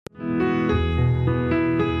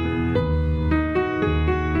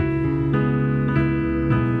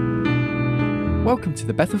Welcome to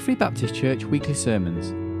the Bethel Free Baptist Church weekly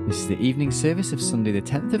sermons. This is the evening service of Sunday the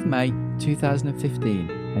 10th of May 2015,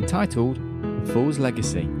 entitled The Fool's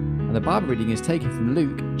Legacy, and the Bible reading is taken from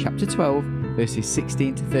Luke chapter 12 verses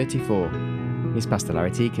 16 to 34. Here's Pastor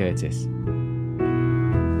Larry T. Curtis.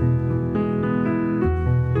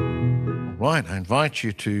 All right, I invite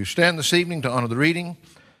you to stand this evening to honor the reading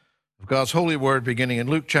of God's holy word beginning in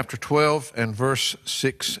Luke chapter 12 and verse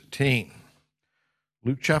 16.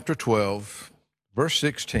 Luke chapter 12, verse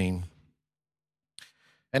 16.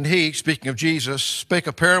 And he, speaking of Jesus, spake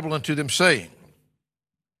a parable unto them, saying,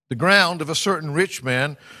 The ground of a certain rich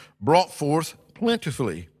man brought forth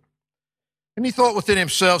plentifully. And he thought within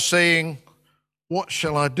himself, saying, What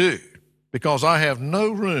shall I do? Because I have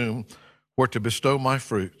no room where to bestow my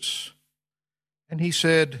fruits. And he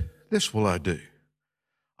said, This will I do.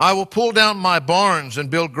 I will pull down my barns and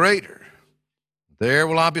build greater. There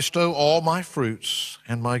will I bestow all my fruits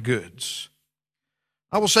and my goods.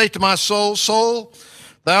 I will say to my soul, Soul,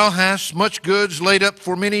 thou hast much goods laid up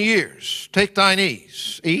for many years. Take thine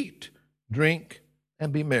ease, eat, drink,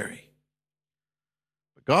 and be merry.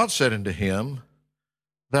 But God said unto him,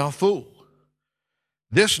 Thou fool,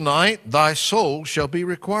 this night thy soul shall be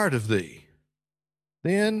required of thee.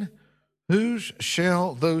 Then whose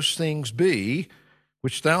shall those things be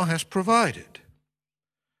which thou hast provided?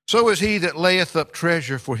 So is he that layeth up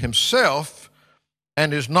treasure for himself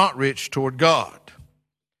and is not rich toward God.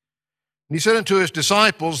 And he said unto his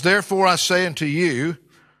disciples, Therefore I say unto you,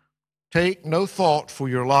 take no thought for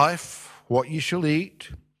your life, what ye shall eat,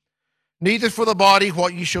 neither for the body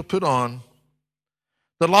what ye shall put on.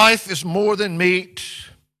 The life is more than meat,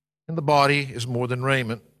 and the body is more than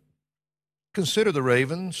raiment. Consider the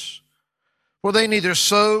ravens, for they neither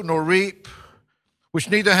sow nor reap, which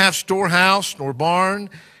neither have storehouse nor barn,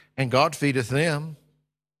 and God feedeth them.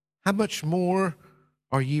 How much more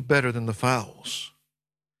are ye better than the fowls?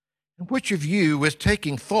 And which of you, with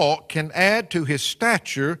taking thought, can add to his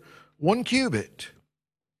stature 1 cubit?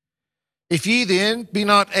 If ye then be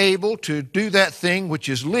not able to do that thing which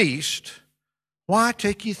is least, why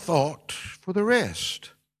take ye thought for the rest?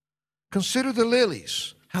 Consider the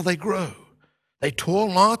lilies, how they grow. They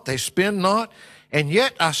toil not, they spin not. And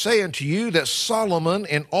yet I say unto you that Solomon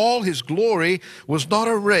in all his glory was not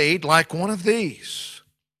arrayed like one of these.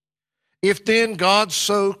 If then God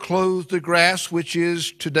so clothe the grass which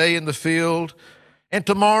is today in the field, and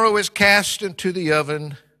tomorrow is cast into the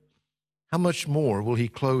oven, how much more will he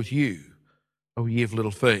clothe you, O ye of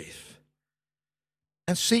little faith?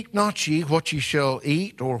 And seek not ye what ye shall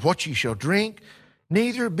eat, or what ye shall drink,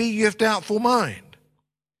 neither be ye of doubtful mind.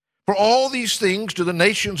 For all these things do the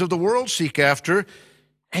nations of the world seek after,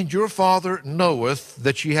 and your Father knoweth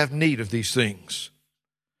that ye have need of these things.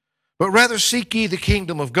 But rather seek ye the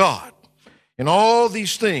kingdom of God, and all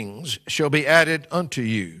these things shall be added unto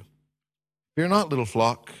you. Fear not, little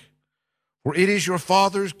flock, for it is your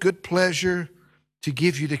Father's good pleasure to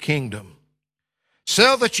give you the kingdom.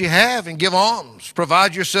 Sell that ye have and give alms.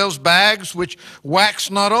 Provide yourselves bags which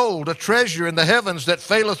wax not old, a treasure in the heavens that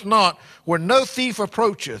faileth not, where no thief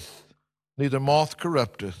approacheth, neither moth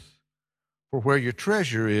corrupteth. For where your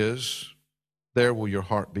treasure is, there will your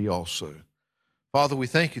heart be also. Father, we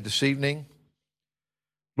thank you this evening,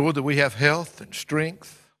 Lord, that we have health and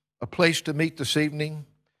strength, a place to meet this evening.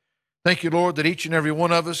 Thank you, Lord, that each and every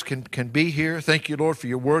one of us can be here. Thank you, Lord, for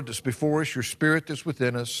your word that's before us, your spirit that's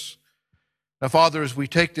within us. Now, Father, as we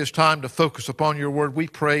take this time to focus upon your word, we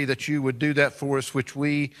pray that you would do that for us, which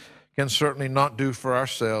we can certainly not do for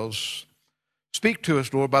ourselves. Speak to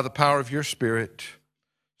us, Lord, by the power of your Spirit.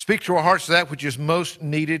 Speak to our hearts that which is most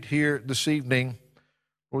needed here this evening,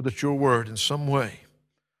 Lord, that your word in some way,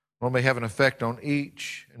 Lord, may have an effect on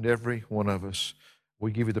each and every one of us.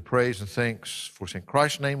 We give you the praise and thanks, for in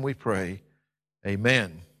Christ's name we pray.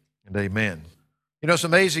 Amen and amen. You know, it's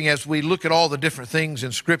amazing as we look at all the different things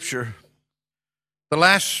in Scripture. The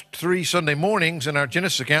last 3 Sunday mornings in our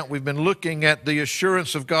Genesis account, we've been looking at the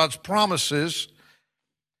assurance of God's promises,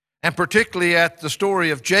 and particularly at the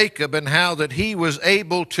story of Jacob and how that he was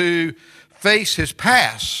able to face his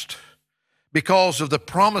past because of the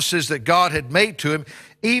promises that God had made to him,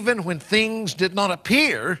 even when things did not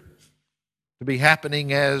appear to be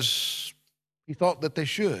happening as he thought that they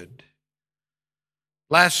should.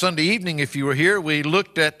 Last Sunday evening, if you were here, we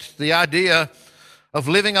looked at the idea of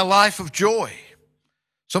living a life of joy.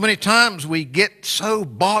 So many times we get so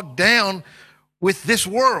bogged down with this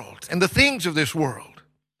world and the things of this world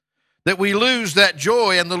that we lose that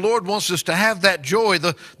joy, and the Lord wants us to have that joy,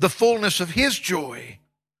 the fullness of his joy.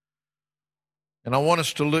 And I want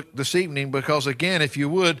us to look this evening because, again, if you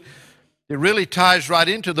would, it really ties right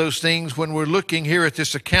into those things when we're looking here at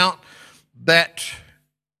this account that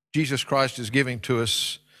Jesus Christ is giving to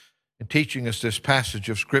us and teaching us this passage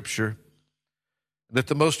of Scripture, that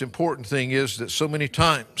the most important thing is that so many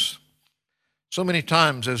times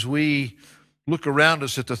as we look around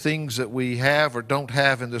us at the things that we have or don't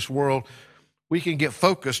have in this world, we can get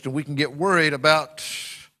focused and we can get worried about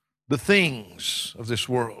the things of this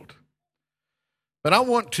world. But I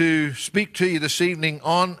want to speak to you this evening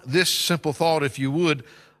on this simple thought, if you would,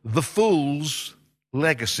 the fool's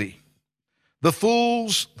legacy. The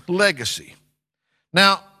fool's legacy.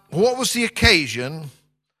 Now, what was the occasion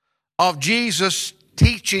of Jesus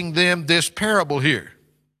teaching them this parable here?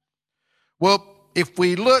 Well, if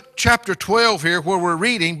we look, chapter 12 here, where we're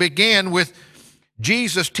reading, began with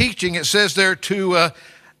Jesus teaching. It says there to an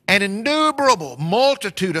innumerable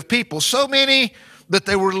multitude of people, so many that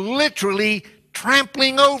they were literally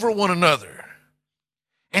trampling over one another.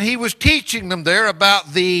 And he was teaching them there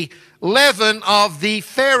about the leaven of the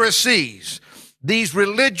Pharisees, these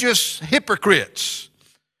religious hypocrites.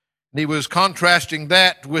 And he was contrasting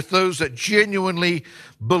that with those that genuinely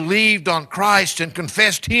believed on Christ and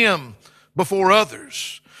confessed him before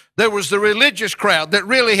others. There was the religious crowd that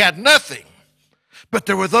really had nothing, but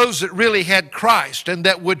there were those that really had Christ and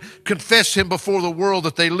that would confess him before the world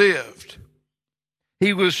that they lived.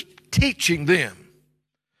 He was teaching them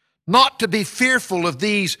not to be fearful of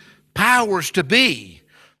these powers to be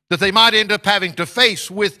that they might end up having to face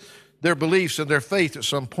with their beliefs and their faith at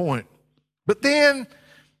some point. But then,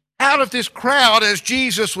 out of this crowd, as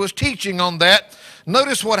Jesus was teaching on that,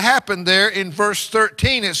 notice what happened there in verse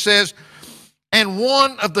 13. It says, "And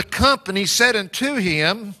one of the company said unto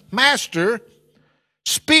him, Master,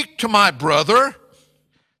 speak to my brother,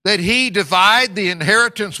 that he divide the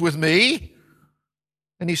inheritance with me.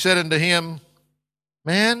 And he said unto him,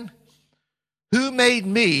 Man, who made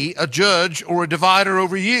me a judge or a divider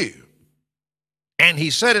over you? And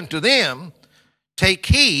he said unto them, Take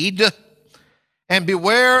heed, and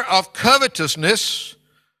beware of covetousness,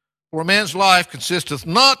 for a man's life consisteth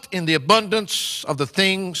not in the abundance of the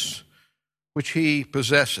things which he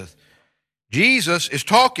possesseth." Jesus is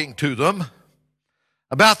talking to them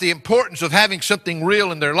about the importance of having something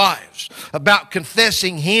real in their lives, about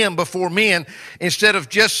confessing him before men instead of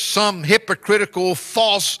just some hypocritical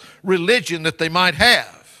false religion that they might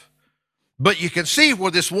have. But you can see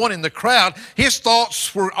where this one in the crowd, his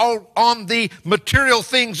thoughts were all on the material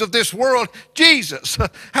things of this world. Jesus,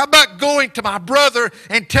 how about going to my brother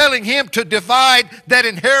and telling him to divide that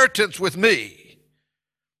inheritance with me?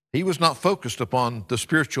 He was not focused upon the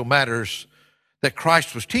spiritual matters that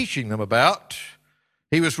Christ was teaching them about.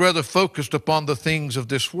 He was rather focused upon the things of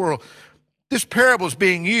this world. This parable is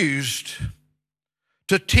being used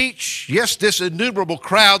to teach, yes, this innumerable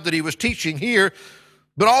crowd that he was teaching here,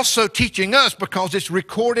 but also teaching us because it's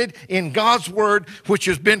recorded in God's Word, which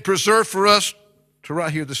has been preserved for us to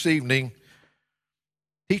right here this evening,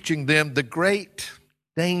 teaching them the great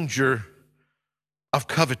danger of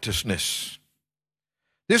covetousness.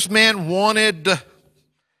 This man wanted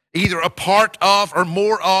either a part of or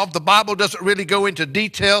more of, the Bible doesn't really go into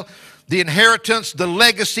detail, the inheritance, the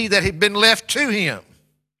legacy that had been left to him.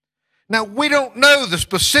 Now, we don't know the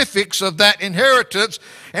specifics of that inheritance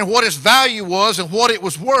and what its value was and what it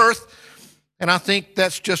was worth, and I think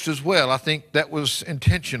that's just as well. I think that was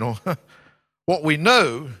intentional. What we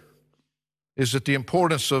know is that the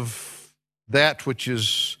importance of that which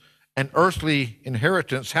is an earthly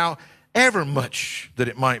inheritance, however much that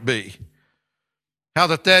it might be, how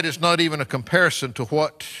that is not even a comparison to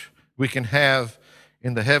what we can have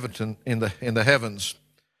in the heavens,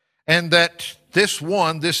 and that this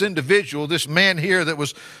individual, this man here that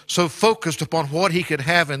was so focused upon what he could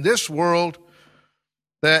have in this world,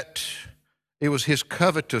 that it was his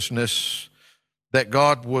covetousness that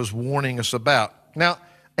God was warning us about. Now,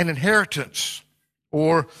 an inheritance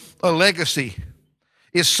or a legacy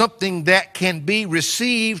is something that can be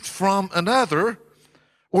received from another,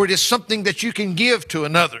 or it is something that you can give to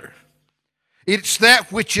another. It's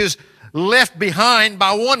that which is left behind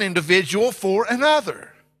by one individual for another.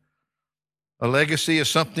 A legacy is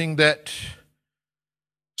something that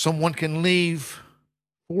someone can leave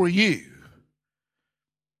for you.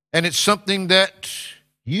 And it's something that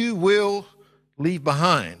you will leave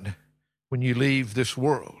behind when you leave this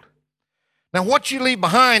world. Now, what you leave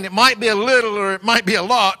behind, it might be a little or it might be a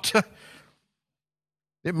lot.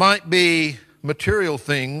 It might be material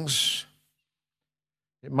things.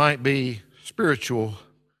 It might be spiritual.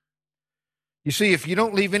 You see, if you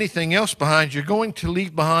don't leave anything else behind, you're going to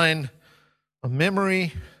leave behind a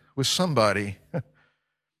memory with somebody.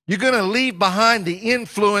 You're going to leave behind the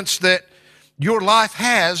influence that your life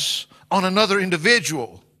has on another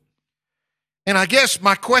individual. And I guess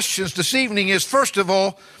my questions this evening is, first of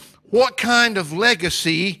all, what kind of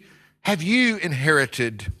legacy have you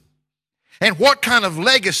inherited? And what kind of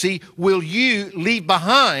legacy will you leave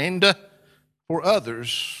behind for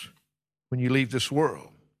others when you leave this world?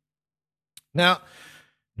 Now,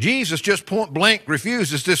 Jesus just point blank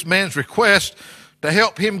refuses this man's request to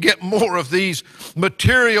help him get more of these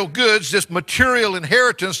material goods, this material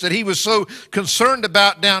inheritance that he was so concerned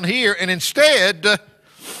about down here. And instead,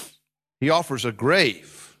 he offers a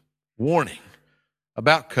grave warning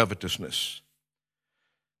about covetousness.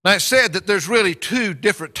 Now, it's said that there's really two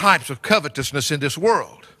different types of covetousness in this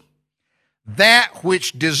world. That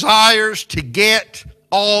which desires to get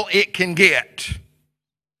all it can get.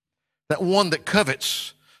 That one that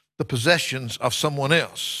covets the possessions of someone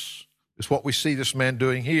else is what we see this man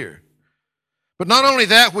doing here. But not only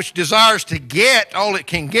that which desires to get all it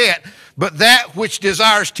can get, but that which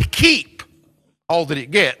desires to keep all that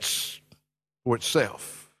it gets for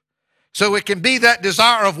itself. So it can be that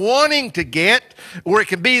desire of wanting to get, or it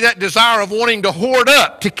can be that desire of wanting to hoard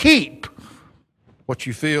up, to keep what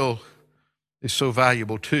you feel is so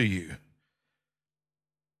valuable to you.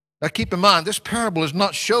 Now keep in mind, this parable is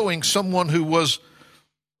not showing someone who was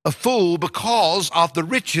a fool because of the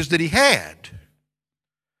riches that he had.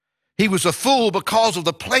 He was a fool because of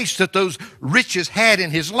the place that those riches had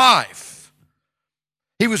in his life.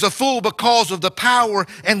 He was a fool because of the power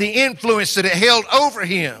and the influence that it held over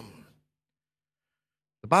him.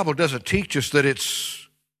 The Bible doesn't teach us that it's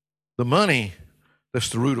the money that's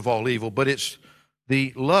the root of all evil, but it's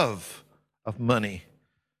the love of money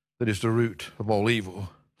that is the root of all evil.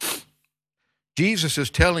 Jesus is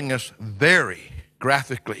telling us very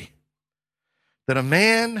graphically that a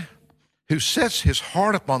man who sets his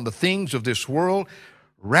heart upon the things of this world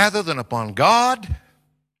rather than upon God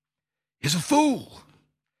is a fool.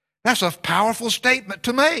 That's a powerful statement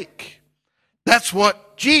to make. That's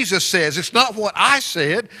what Jesus says. It's not what I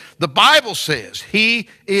said. The Bible says he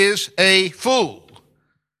is a fool.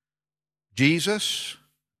 Jesus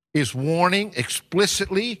is warning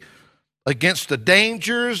explicitly against the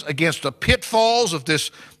dangers, against the pitfalls of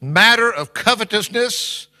this matter of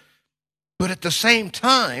covetousness. But at the same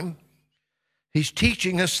time, he's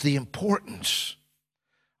teaching us the importance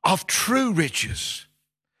of true riches.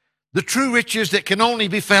 The true riches that can only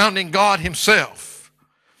be found in God himself.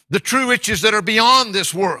 The true riches that are beyond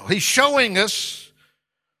this world. He's showing us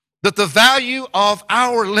that the value of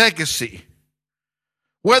our legacy,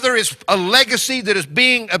 whether it's a legacy that is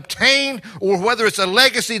being obtained or whether it's a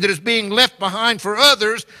legacy that is being left behind for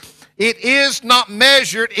others, it is not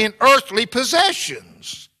measured in earthly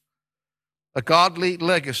possessions. A godly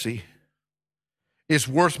legacy is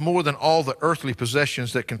worth more than all the earthly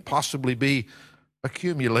possessions that can possibly be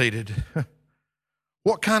accumulated.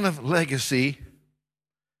 What kind of legacy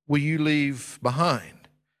will you leave behind?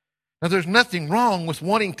 Now, there's nothing wrong with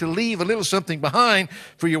wanting to leave a little something behind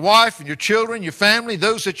for your wife and your children, your family,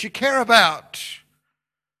 those that you care about.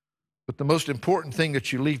 But the most important thing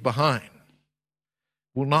that you leave behind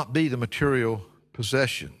will not be the material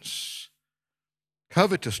possessions.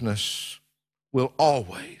 Covetousness will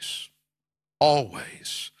always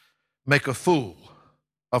make a fool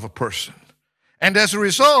of a person. And as a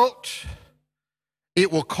result,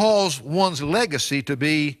 it will cause one's legacy to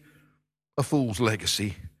be a fool's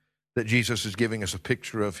legacy that Jesus is giving us a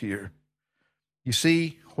picture of here. You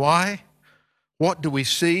see why? What do we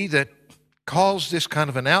see that caused this kind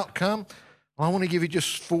of an outcome? Well, I want to give you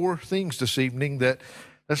just 4 things this evening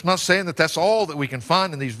that's not saying that that's all that we can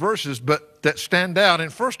find in these verses, but that stand out.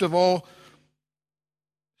 And first of all,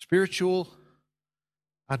 spiritual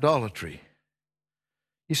idolatry.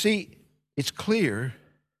 You see, it's clear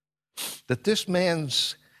that this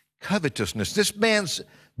man's covetousness, this man's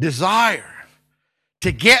desire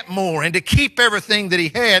to get more and to keep everything that he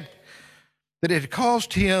had, that it had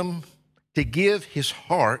caused him to give his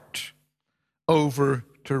heart over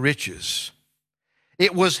to riches.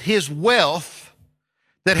 It was his wealth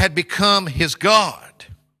that had become his God.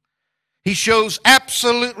 He shows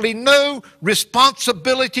absolutely no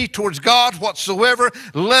responsibility towards God whatsoever,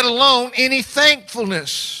 let alone any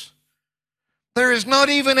thankfulness. There is not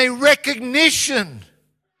even a recognition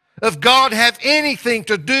of God have anything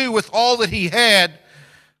to do with all that he had,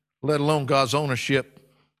 let alone God's ownership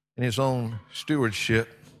and his own stewardship.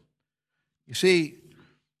 You see,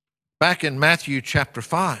 back in Matthew chapter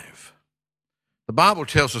 5, the Bible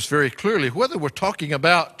tells us very clearly, whether we're talking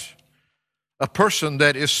about a person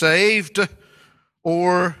that is saved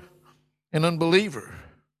or an unbeliever.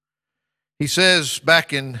 He says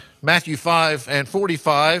back in Matthew 5 and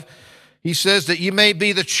 45, he says that you may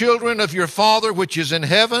be the children of your Father which is in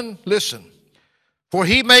heaven. Listen, For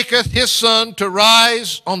he maketh his sun to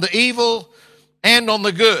rise on the evil and on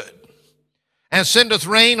the good, and sendeth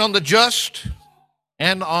rain on the just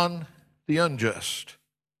and on the unjust.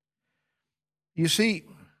 You see,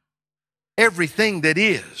 everything that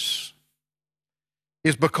is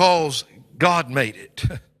because God made it.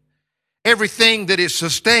 Everything that is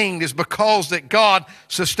sustained is because that God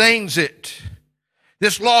sustains it.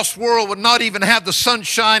 This lost world would not even have the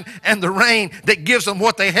sunshine and the rain that gives them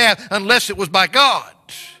what they have unless it was by God.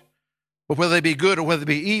 But whether they be good or whether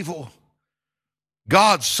they be evil,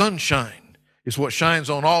 God's sunshine is what shines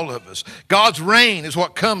on all of us. God's rain is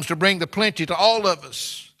what comes to bring the plenty to all of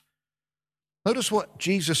us. Notice what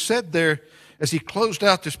Jesus said there as he closed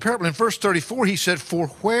out this parable. In verse 34, he said, for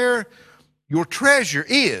where your treasure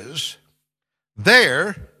is,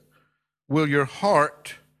 there will your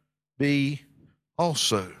heart be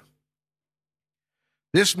also.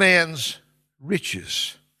 This man's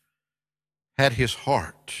riches had his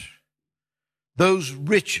heart. Those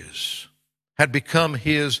riches had become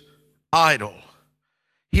his idol.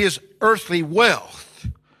 His earthly wealth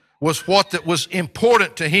was what that was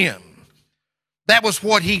important to him. That was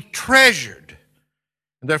what he treasured.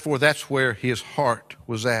 And therefore, that's where his heart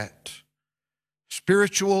was at.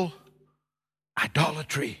 Spiritual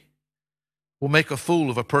idolatry will make a fool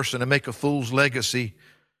of a person and make a fool's legacy.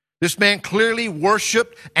 This man clearly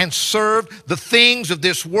worshiped and served the things of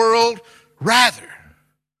this world rather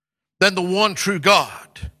than the one true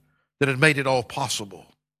God that had made it all possible.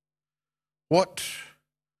 What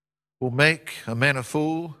will make a man a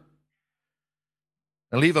fool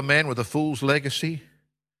and leave a man with a fool's legacy?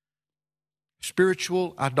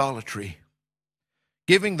 Spiritual idolatry.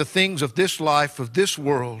 Giving the things of this life, of this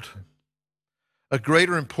world, a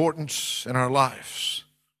greater importance in our lives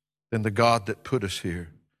than the God that put us here.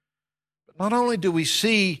 But not only do we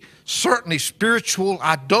see certainly spiritual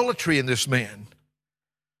idolatry in this man,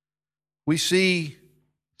 we see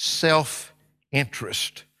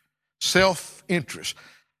self-interest. Self-interest.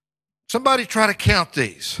 Somebody try to count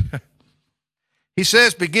these. He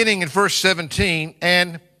says, beginning in verse 17,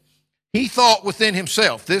 and he thought within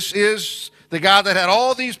himself. This is the guy that had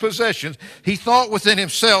all these possessions. He thought within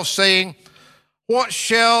himself, saying, what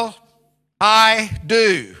shall I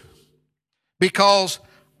do? Because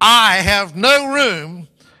I have no room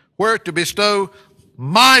where to bestow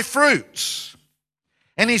my fruits.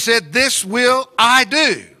 And he said, this will I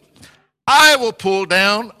do. I will pull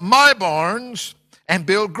down my barns and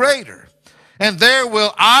build greater. And there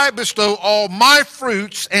will I bestow all my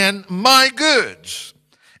fruits and my goods.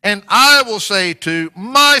 And I will say to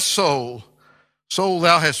my soul, soul,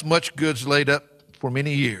 thou hast much goods laid up for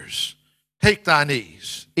many years. Take thine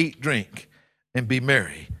ease, eat, drink, and be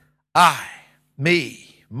merry. I,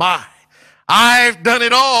 me, my. I've done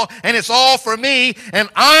it all, and it's all for me, and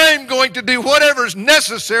I'm going to do whatever's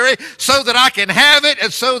necessary so that I can have it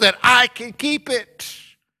and so that I can keep it.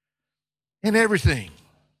 In everything.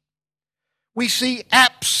 We see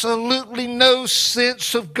absolutely no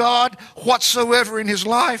sense of God whatsoever in his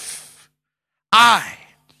life. I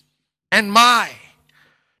and my.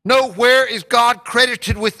 Nowhere is God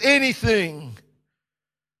credited with anything.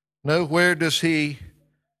 Nowhere does he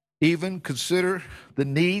even consider the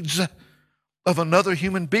needs of another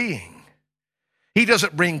human being. He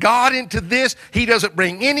doesn't bring God into this. He doesn't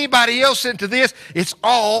bring anybody else into this. It's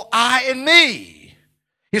all I and me.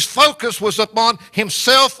 His focus was upon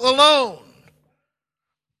himself alone.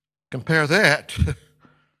 Compare that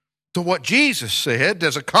to what Jesus said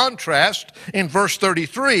as a contrast in verse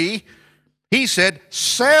 33. He said,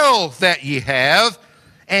 sell that ye have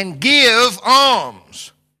and give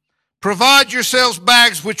alms. Provide yourselves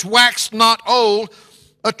bags which wax not old,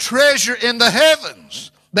 a treasure in the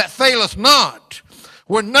heavens that faileth not,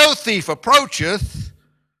 where no thief approacheth,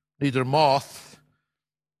 neither moth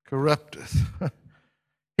corrupteth.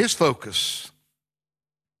 His focus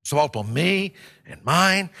is all upon me and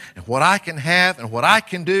mine and what I can have and what I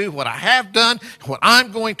can do, what I have done, and what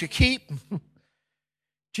I'm going to keep.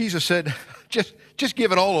 Jesus said, just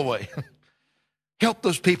give it all away. Help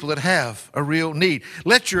those people that have a real need.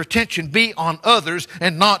 Let your attention be on others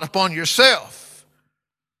and not upon yourself.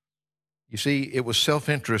 You see, it was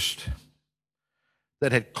self-interest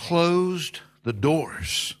that had closed the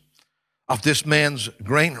doors of this man's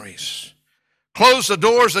granaries. Closed the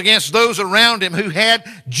doors against those around him who had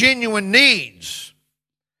genuine needs.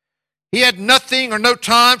 He had nothing or no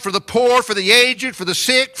time for the poor, for the aged, for the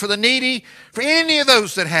sick, for the needy, for any of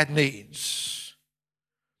those that had needs.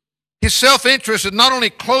 His self-interest had not only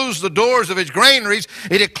closed the doors of his granaries,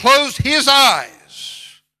 it had closed his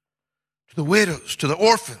eyes to the widows, to the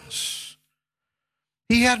orphans.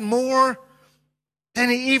 He had more And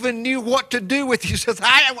he even knew what to do with it. He says,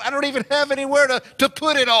 I don't even have anywhere to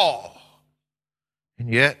put it all. And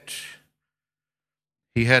yet,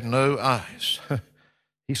 he had no eyes.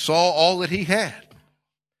 He saw all that he had.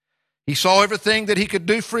 He saw everything that he could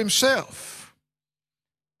do for himself.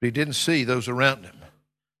 But he didn't see those around him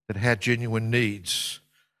that had genuine needs.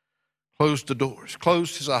 Closed the doors,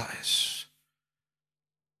 closed his eyes.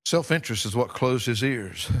 Self-interest is what closed his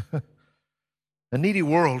ears. A needy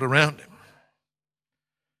world around him.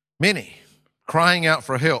 Many crying out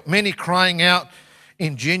for help. Many crying out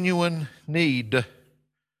in genuine need.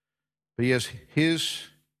 But yes, his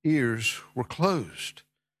ears were closed.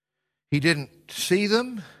 He didn't see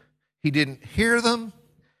them. He didn't hear them.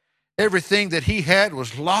 Everything that he had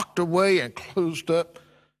was locked away and closed up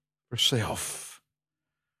for self.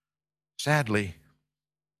 Sadly,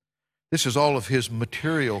 this is all of his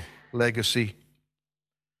material legacy.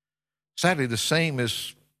 Sadly, the same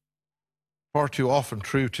is far too often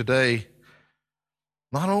true today,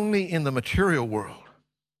 not only in the material world,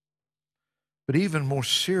 but even more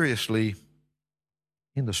seriously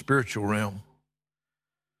in the spiritual realm.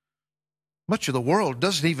 Much of the world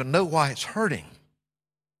doesn't even know why it's hurting.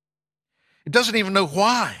 It doesn't even know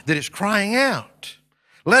why that it's crying out,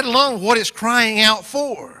 let alone what it's crying out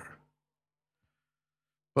for.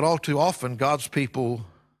 But all too often, God's people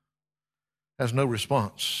has no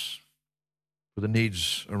response for the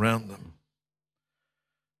needs around them.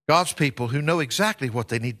 God's people who know exactly what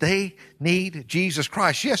they need Jesus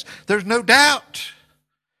Christ. Yes, there's no doubt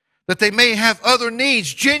that they may have other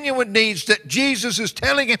needs, genuine needs that Jesus is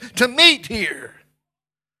telling him to meet here,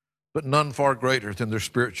 but none far greater than their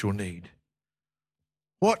spiritual need.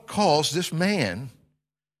 What caused this man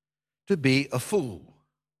to be a fool?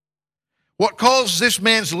 What caused this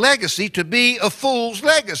man's legacy to be a fool's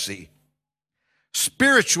legacy?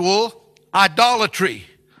 Spiritual idolatry,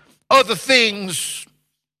 other things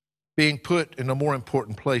being put in a more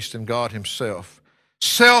important place than God himself.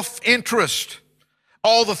 Self-interest,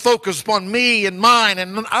 all the focus upon me and mine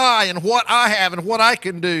and I and what I have and what I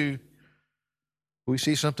can do. We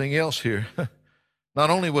see something else here. Not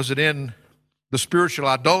only was it in the spiritual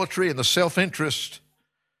idolatry and the self-interest,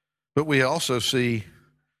 but we also see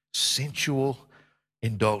sensual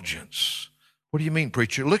indulgence. What do you mean,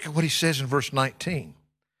 preacher? Look at what he says in verse 19.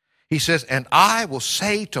 He says, and I will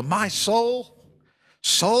say to my soul,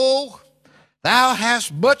 soul, thou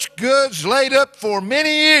hast much goods laid up for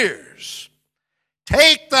many years.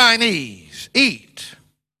 Take thine ease, eat,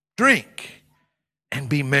 drink, and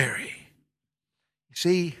be merry. You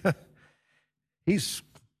see,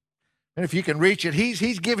 and if you can reach it,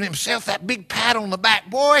 he's giving himself that big pat on the back.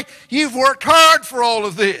 Boy, you've worked hard for all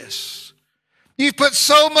of this. You've put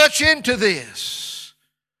so much into this.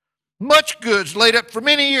 Much goods laid up for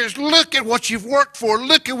many years. Look at what you've worked for.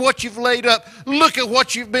 Look at what you've laid up. Look at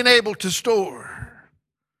what you've been able to store.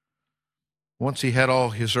 Once he had all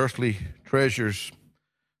his earthly treasures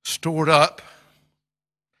stored up,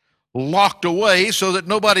 locked away so that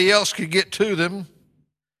nobody else could get to them,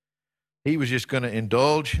 he was just going to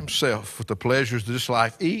indulge himself with the pleasures of this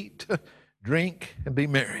life. Eat, drink, and be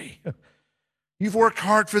merry. You've worked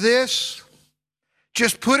hard for this.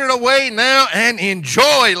 Just put it away now and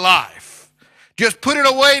enjoy life. Just put it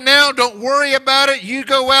away now. Don't worry about it. You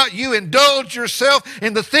go out, you indulge yourself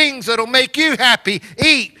in the things that'll make you happy.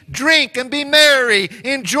 Eat, drink, and be merry.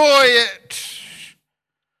 Enjoy it.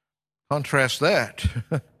 Contrast that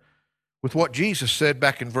with what Jesus said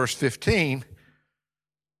back in verse 15.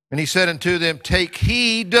 And he said unto them, take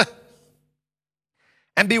heed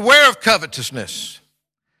and beware of covetousness.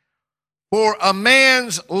 For a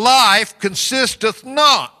man's life consisteth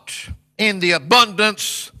not in the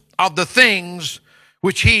abundance of the things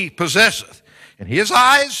which he possesseth. In his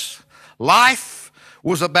eyes, life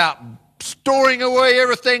was about storing away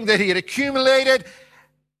everything that he had accumulated,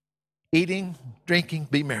 eating, drinking,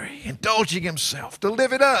 be merry, indulging himself to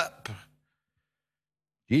live it up.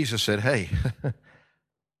 Jesus said, hey,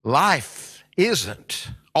 life isn't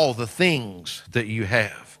all the things that you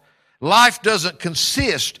have. Life doesn't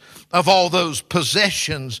consist of all those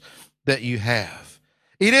possessions that you have.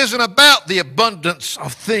 It isn't about the abundance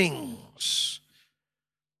of things.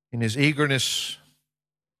 In his eagerness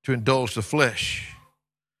to indulge the flesh,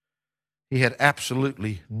 he had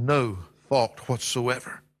absolutely no thought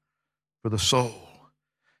whatsoever for the soul.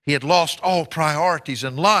 He had lost all priorities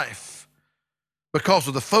in life because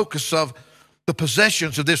of the focus of the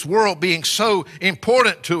possessions of this world being so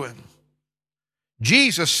important to him.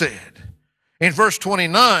 Jesus said in verse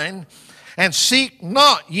 29, and seek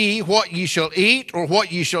not ye what ye shall eat or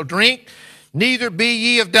what ye shall drink, Neither be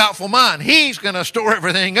ye of doubtful mind. He's going to store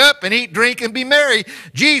everything up and eat, drink, and be merry.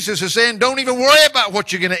 Jesus is saying, don't even worry about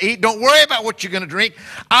what you're going to eat. Don't worry about what you're going to drink.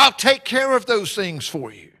 I'll take care of those things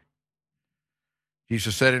for you.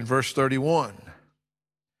 Jesus said in verse 31,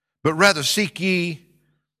 but rather seek ye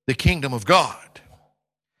the kingdom of God,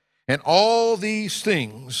 and all these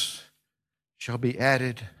things shall be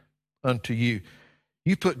added unto you.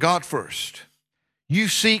 You put God first. You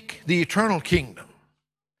seek the eternal kingdom.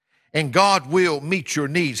 And God will meet your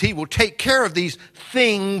needs. He will take care of these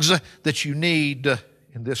things that you need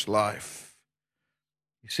in this life.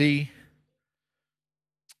 You see,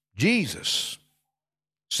 Jesus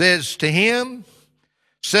said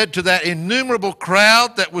to that innumerable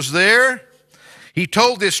crowd that was there, he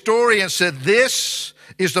told this story and said, this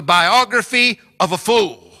is the biography of a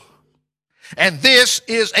fool. And this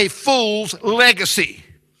is a fool's legacy.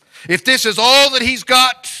 If this is all that he's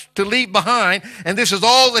got to leave behind, and this is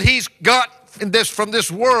all that he's got from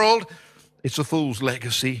this world, it's a fool's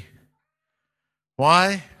legacy.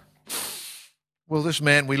 Why? Well, this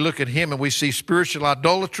man, we look at him and we see spiritual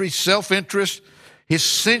idolatry, self-interest, his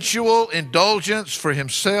sensual indulgence for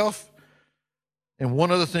himself. And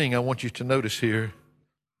one other thing I want you to notice here,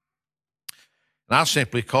 and I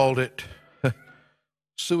simply called it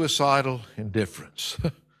suicidal indifference.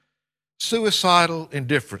 Suicidal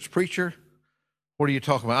indifference. Preacher, what are you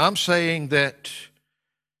talking about? I'm saying that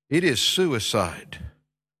it is suicide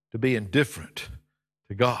to be indifferent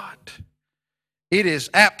to God. It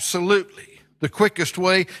is absolutely the quickest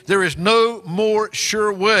way. There is no more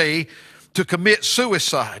sure way to commit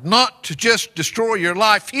suicide. Not to just destroy your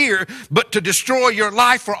life here, but to destroy your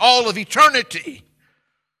life for all of eternity.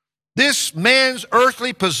 This man's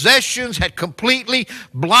earthly possessions had completely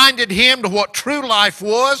blinded him to what true life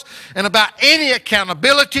was and about any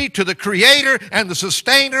accountability to the Creator and the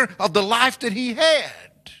Sustainer of the life that he had.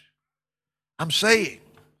 I'm saying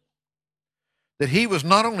that he was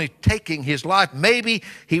not only taking his life, maybe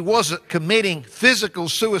he wasn't committing physical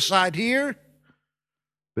suicide here,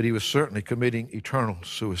 but he was certainly committing eternal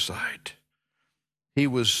suicide. He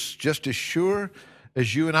was just as sure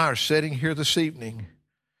as you and I are sitting here this evening.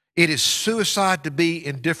 It is suicide to be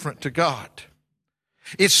indifferent to God.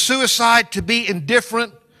 It's suicide to be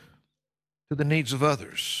indifferent to the needs of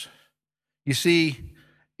others. You see,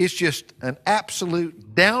 it's just an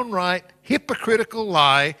absolute, downright hypocritical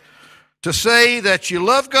lie to say that you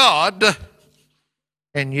love God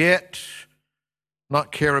and yet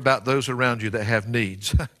not care about those around you that have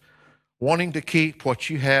needs, wanting to keep what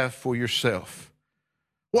you have for yourself.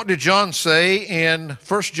 What did John say in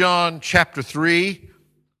 1 John chapter 3?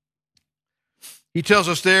 He tells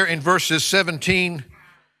us there in verses 17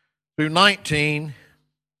 through 19,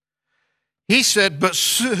 he said, but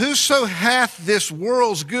whoso hath this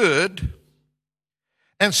world's good,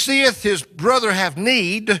 and seeth his brother have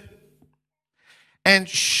need, and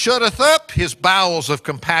shutteth up his bowels of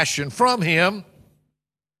compassion from him,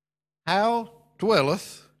 how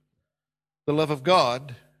dwelleth the love of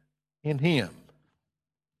God in him?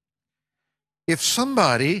 If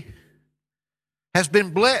somebody has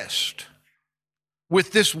been blessed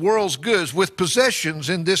with this world's goods, with possessions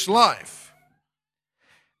in this life,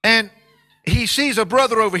 and he sees a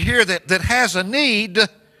brother over here that has a need,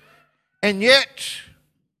 and yet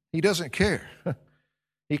he doesn't care.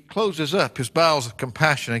 He closes up his bowels of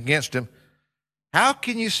compassion against him. How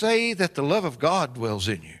can you say that the love of God dwells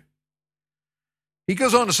in you? He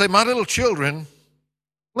goes on to say, my little children,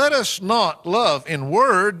 let us not love in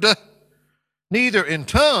word, neither in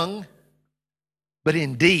tongue, but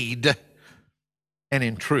in deed and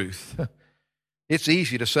in truth. It's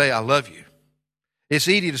easy to say, I love you. It's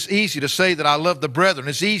easy to say that I love the brethren.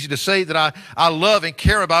 It's easy to say that I love and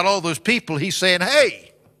care about all those people. He's saying,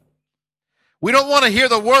 hey, we don't want to hear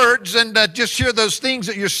the words and just hear those things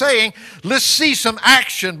that you're saying. Let's see some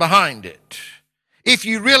action behind it. If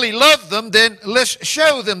you really love them, then let's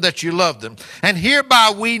show them that you love them. And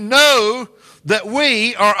hereby we know that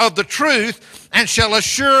we are of the truth and shall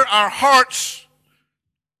assure our hearts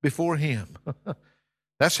before Him.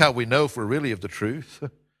 That's how we know if we're really of the truth.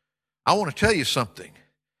 I want to tell you something.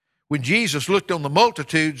 When Jesus looked on the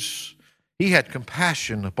multitudes, He had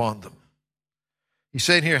compassion upon them. He's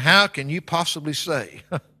saying here, how can you possibly say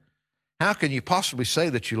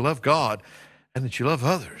that you love God and that you love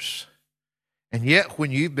others? And yet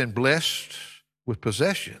when you've been blessed with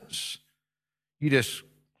possessions, you just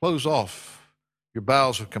close off your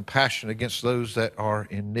bowels of compassion against those that are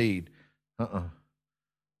in need.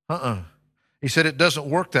 He said it doesn't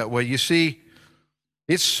work that way. You see,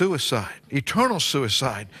 it's suicide, eternal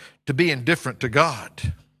suicide, to be indifferent to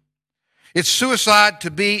God. It's suicide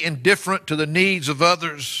to be indifferent to the needs of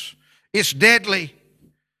others. It's deadly.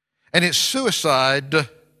 And it's suicide to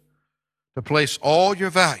place all your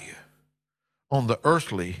value on the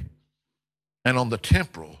earthly and on the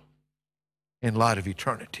temporal in light of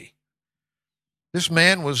eternity. This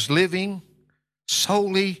man was living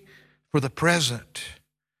solely for the present.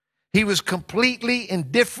 He was completely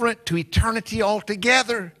indifferent to eternity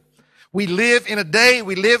altogether. We live in a day,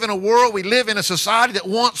 we live in a world, we live in a society that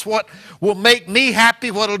wants what will make me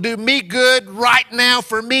happy, what will do me good right now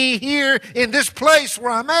for me here in this place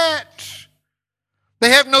where I'm at. They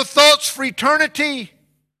have no thoughts for eternity.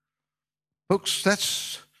 Folks,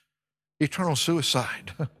 that's eternal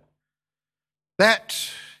suicide. That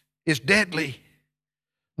is deadly.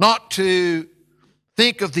 Not to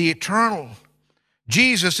think of the eternal.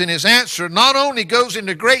 Jesus, in his answer, not only goes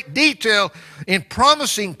into great detail in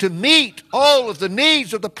promising to meet all of the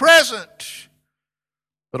needs of the present,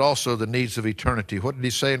 but also the needs of eternity. What did he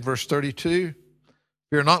say in verse 32?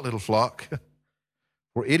 Fear not, little flock,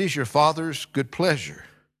 for it is your Father's good pleasure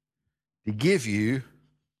to give you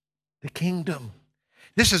the kingdom.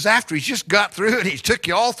 This is after he's just got through it. He took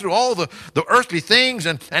you all through all the earthly things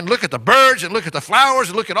and look at the birds and look at the flowers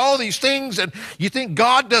and look at all these things, and you think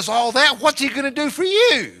God does all that. What's he going to do for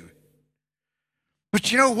you?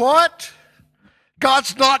 But you know what?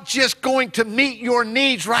 God's not just going to meet your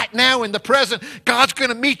needs right now in the present. God's going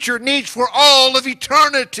to meet your needs for all of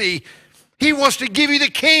eternity. He wants to give you the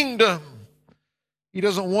kingdom. He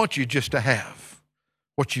doesn't want you just to have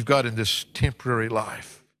what you've got in this temporary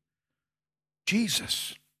life.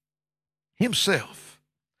 Jesus himself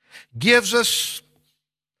gives us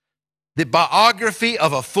the biography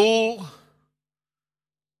of a fool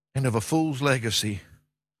and of a fool's legacy.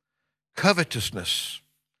 Covetousness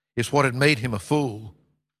is what had made him a fool.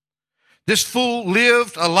 This fool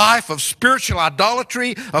lived a life of spiritual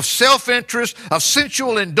idolatry, of self-interest, of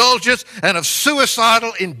sensual indulgence, and of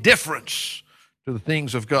suicidal indifference to the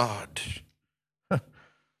things of God.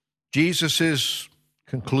 Jesus'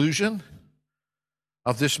 conclusion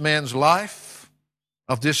of this man's life,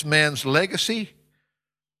 of this man's legacy,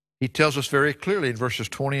 he tells us very clearly in verses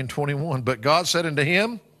 20 and 21, but God said unto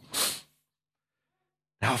him,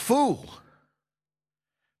 thou fool,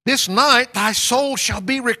 this night thy soul shall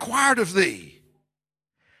be required of thee.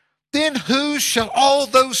 Then whose shall all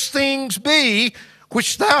those things be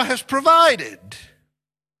which thou hast provided?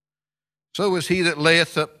 So is he that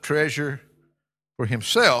layeth up treasure for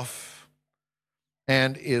himself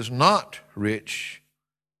and is not rich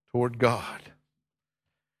toward God.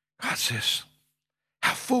 God says,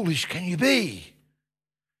 how foolish can you be?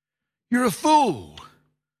 You're a fool.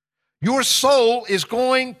 Your soul is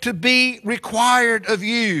going to be required of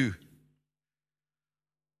you.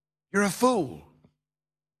 You're a fool.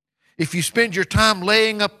 If you spend your time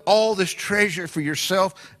laying up all this treasure for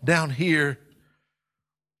yourself down here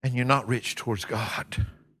and you're not rich towards God.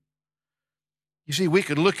 You see, we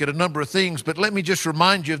could look at a number of things, but let me just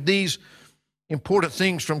remind you of these important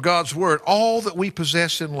things from God's Word. All that we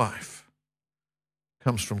possess in life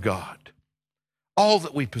comes from God. All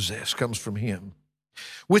that we possess comes from Him.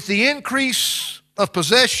 With the increase of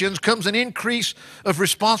possessions comes an increase of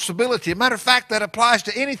responsibility. As a matter of fact, that applies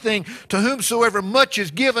to anything. To whomsoever much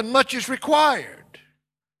is given, much is required.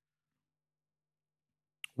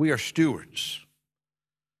 We are stewards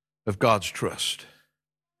of God's trust.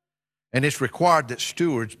 And it's required that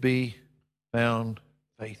stewards be found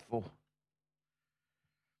faithful.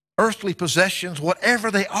 Earthly possessions,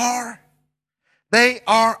 whatever they are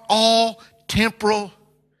all temporal,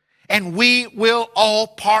 and we will all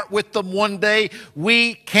part with them one day.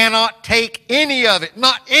 We cannot take any of it,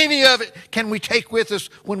 not any of it can we take with us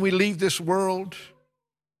when we leave this world.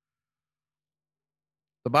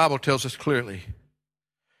 The Bible tells us clearly,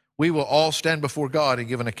 we will all stand before God and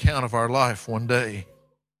give an account of our life one day.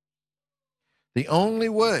 The only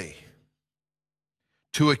way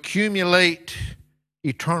to accumulate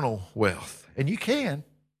eternal wealth, and you can,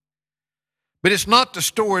 but it's not to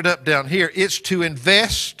store it up down here. It's to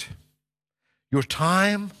invest your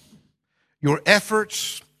time, your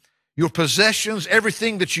efforts, your possessions,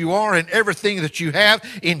 everything that you are and everything that you have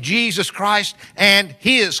in Jesus Christ and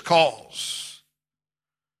His cause.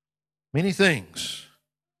 Many things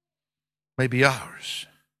may be ours.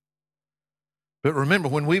 But remember,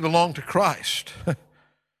 when we belong to Christ,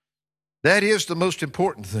 that is the most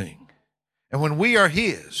important thing. And when we are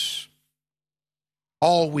His,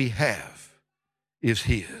 all we have is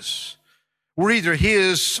His. We're either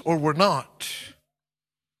His or we're not.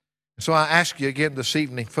 So I ask you again this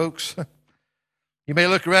evening, folks, you may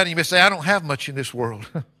look around and you may say, I don't have much in this world.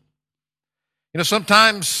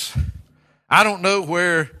 Sometimes I don't know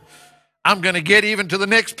where I'm going to get even to the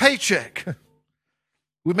next paycheck.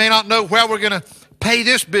 We may not know where we're going to pay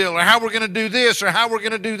this bill or how we're going to do this or how we're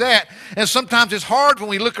going to do that. And sometimes it's hard when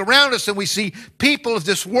we look around us and we see people of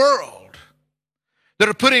this world that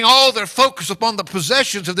are putting all their focus upon the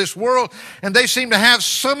possessions of this world, and they seem to have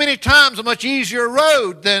so many times a much easier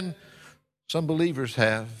road than some believers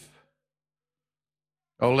have.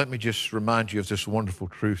 Oh, let me just remind you of this wonderful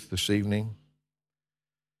truth this evening.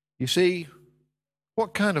 You see,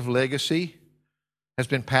 what kind of legacy has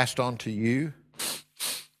been passed on to you?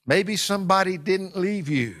 Maybe somebody didn't leave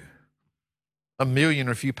you $1 million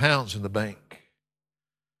or a few pounds in the bank.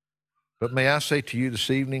 But may I say to you this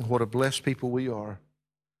evening, what a blessed people we are,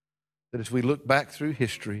 that as we look back through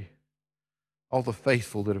history, all the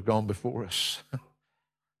faithful that have gone before us,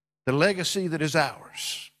 the legacy that is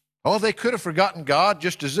ours. Oh, they could have forgotten God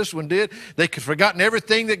just as this one did. They could have forgotten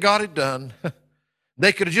everything that God had done.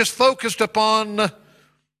 They could have just focused upon the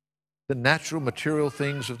natural, material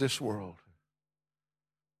things of this world.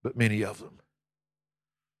 But many of them,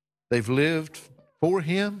 they've lived for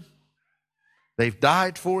Him. They've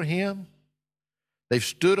died for Him. They've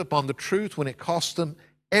stood upon the truth when it cost them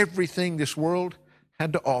everything this world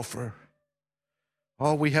had to offer.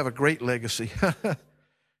 Oh, we have a great legacy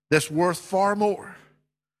that's worth far more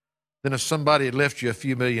than if somebody had left you a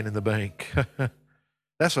few million in the bank.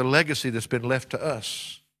 That's a legacy that's been left to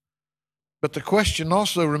us. But the question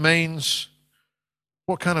also remains,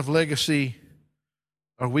 what kind of legacy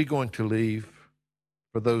are we going to leave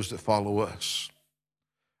for those that follow us?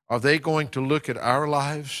 Are they going to look at our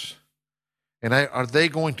lives and are they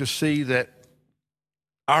going to see that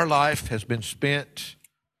our life has been spent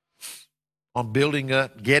on building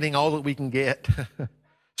up, getting all that we can get,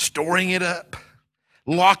 storing it up,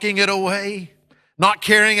 locking it away, not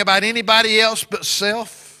caring about anybody else but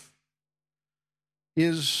self?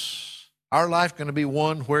 Is our life going to be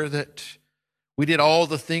one where that we did all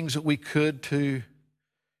the things that we could to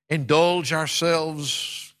indulge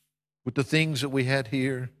ourselves with the things that we had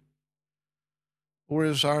here? Or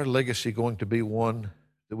is our legacy going to be one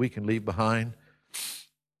that we can leave behind?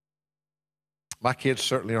 My kids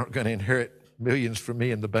certainly aren't going to inherit millions from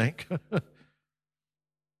me in the bank.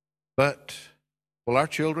 But will our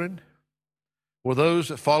children, will those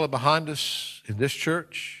that follow behind us in this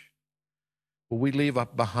church, will we leave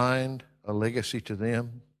up behind a legacy to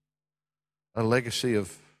them? A legacy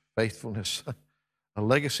of faithfulness? A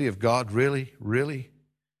legacy of God really, really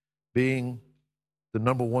being the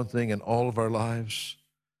number one thing in all of our lives?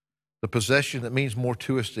 The possession that means more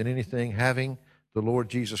to us than anything, having the Lord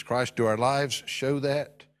Jesus Christ. Do our lives show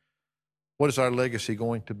that? What is our legacy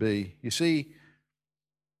going to be? You see,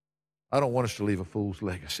 I don't want us to leave a fool's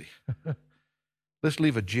legacy. Let's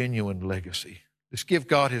leave a genuine legacy. Let's give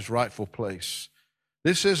God His rightful place.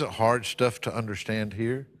 This isn't hard stuff to understand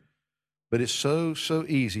here, but it's so, so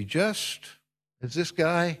easy. Just as this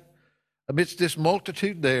guy, amidst this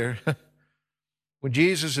multitude there, when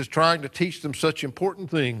Jesus is trying to teach them such important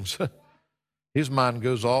things, his mind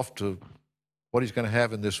goes off to what he's going to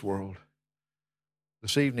have in this world.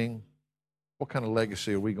 This evening, what kind of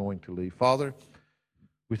legacy are we going to leave? Father,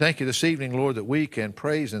 we thank you this evening, Lord, that we can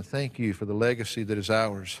praise and thank you for the legacy that is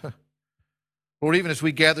ours. Lord, even as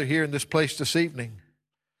we gather here in this place this evening,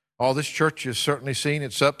 all this church has certainly seen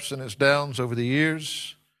its ups and its downs over the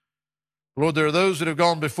years. Lord, there are those that have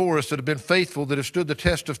gone before us that have been faithful, that have stood the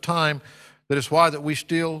test of time. That is why that we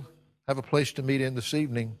still have a place to meet in this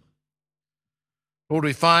evening. Lord,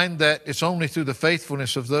 we find that it's only through the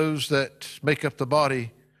faithfulness of those that make up the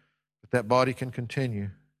body that body can continue.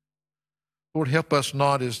 Lord, help us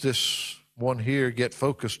not, as this one here, get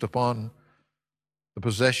focused upon the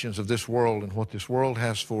possessions of this world and what this world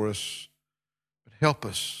has for us, but help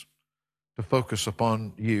us to focus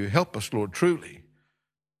upon you. Help us, Lord, truly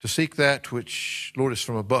to seek that which, Lord, is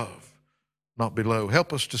from above, not below.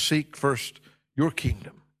 Help us to seek first your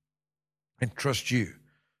kingdom and trust you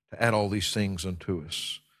to add all these things unto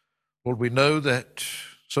us. Lord, we know that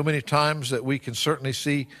so many times that we can certainly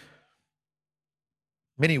see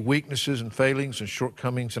many weaknesses and failings and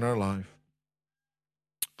shortcomings in our life.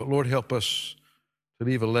 But Lord, help us to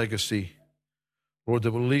leave a legacy, Lord,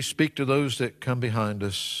 that will at least speak to those that come behind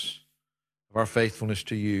us of our faithfulness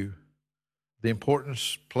to you, the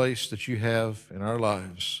important place that you have in our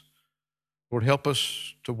lives. Lord, help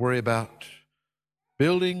us to worry about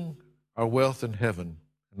building our wealth in heaven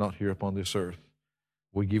and not here upon this earth.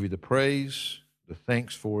 We give you the praise, the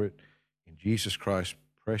thanks for it, in Jesus Christ's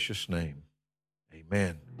precious name.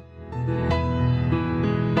 Amen.